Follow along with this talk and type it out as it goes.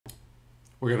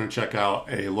we're going to check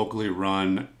out a locally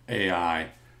run AI.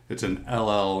 It's an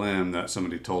LLM that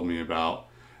somebody told me about.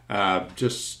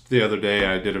 Just the other day,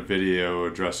 I did a video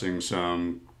addressing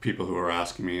some people who are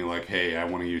asking me like, hey, I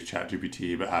want to use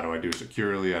ChatGPT, but how do I do it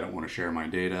securely? I don't want to share my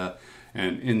data.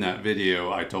 And in that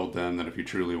video, I told them that if you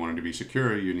truly wanted to be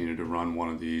secure, you needed to run one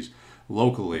of these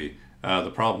locally.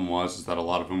 The problem was that a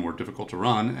lot of them were difficult to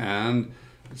run, and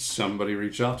somebody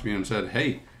reached out to me and said,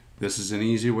 hey, this is an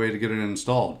easy way to get it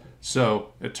installed.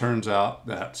 So it turns out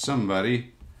that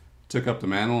somebody took up the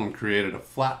mantle and created a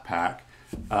Flatpak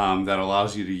that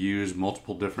allows you to use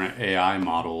multiple different AI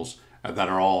models that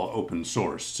are all open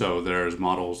source. So there's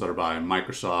models that are by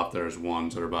Microsoft, there's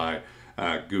ones that are by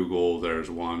Google,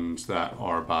 there's ones that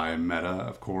are by Meta,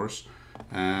 of course.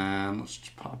 And let's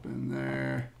just pop in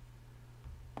there.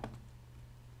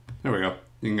 There we go.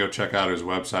 You can go check out his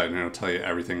website and it'll tell you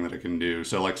everything that it can do.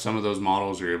 So like some of those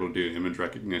models, you're able to do image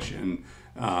recognition.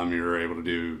 You're able to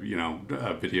do,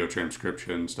 video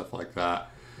transcription, stuff like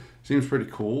that. Seems pretty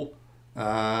cool.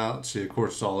 Let's see, of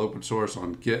course, it's all open source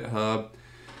on GitHub.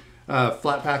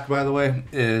 Flatpak, by the way,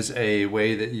 is a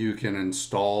way that you can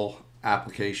install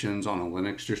applications on a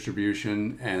Linux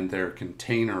distribution, and they're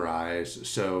containerized,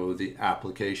 so the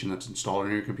application that's installed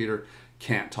on your computer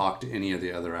can't talk to any of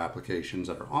the other applications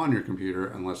that are on your computer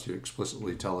unless you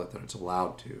explicitly tell it that it's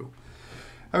allowed to.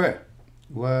 Okay,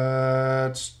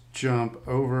 let's jump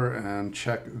over and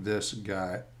check this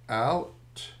guy out.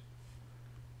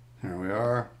 Here we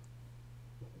are.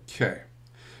 Okay,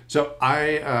 so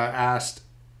I asked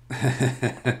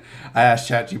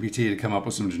ChatGPT to come up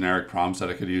with some generic prompts that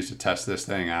I could use to test this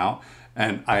thing out.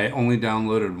 And I only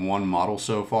downloaded one model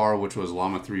so far, which was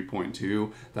Llama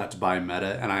 3.2. That's by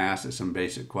Meta. And I asked it some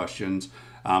basic questions.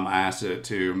 I asked it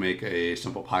to make a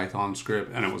simple Python script,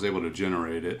 and it was able to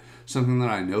generate it. Something that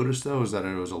I noticed, though, is that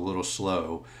it was a little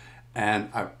slow. And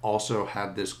I've also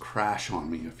had this crash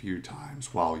on me a few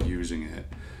times while using it.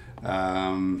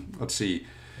 Let's see.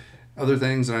 Other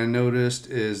things that I noticed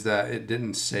is that it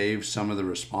didn't save some of the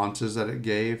responses that it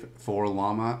gave for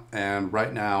Llama. And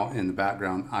right now in the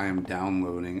background, I am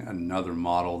downloading another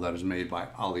model that is made by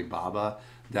Alibaba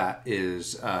that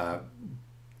is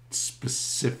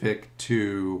specific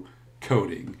to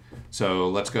coding. So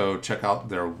let's go check out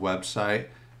their website.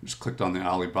 Just clicked on the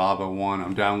Alibaba one.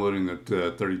 I'm downloading the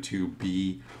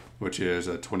 32B, which is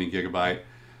a 20 gigabyte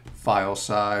file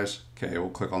size. Okay, we'll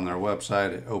click on their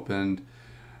website. It opened.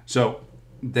 So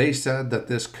they said that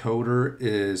this coder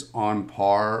is on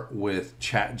par with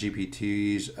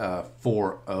ChatGPT's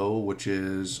 4.0, which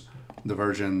is the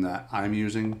version that I'm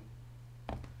using.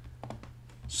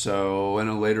 So in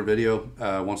a later video,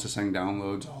 once this thing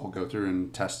downloads, I'll go through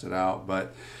and test it out.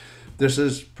 But this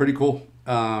is pretty cool.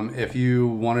 If you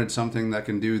wanted something that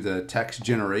can do the text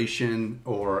generation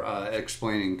or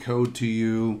explaining code to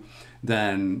you,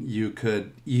 then you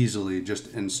could easily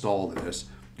just install this.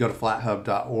 Go to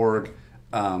flathub.org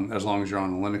as long as you're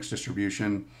on a Linux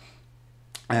distribution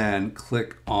and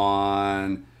click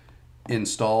on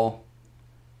install,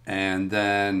 and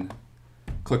then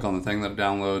click on the thing that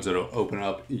downloads. It'll open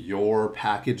up your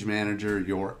package manager,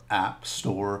 your app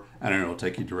store, and it'll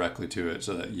take you directly to it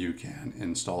so that you can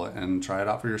install it and try it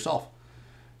out for yourself.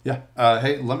 Yeah.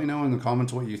 Hey, let me know in the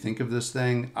comments what you think of this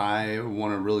thing. I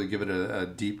want to really give it a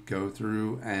deep go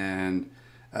through and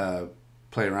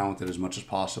play around with it as much as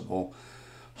possible.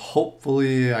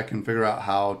 Hopefully I can figure out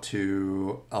how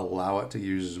to allow it to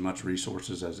use as much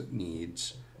resources as it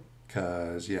needs,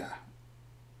 because yeah,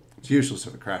 it's useless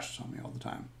if it crashes on me all the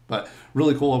time. But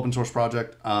really cool open source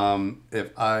project.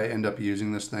 If I end up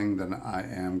using this thing, then I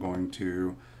am going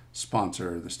to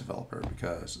sponsor this developer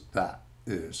because that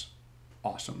is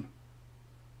awesome.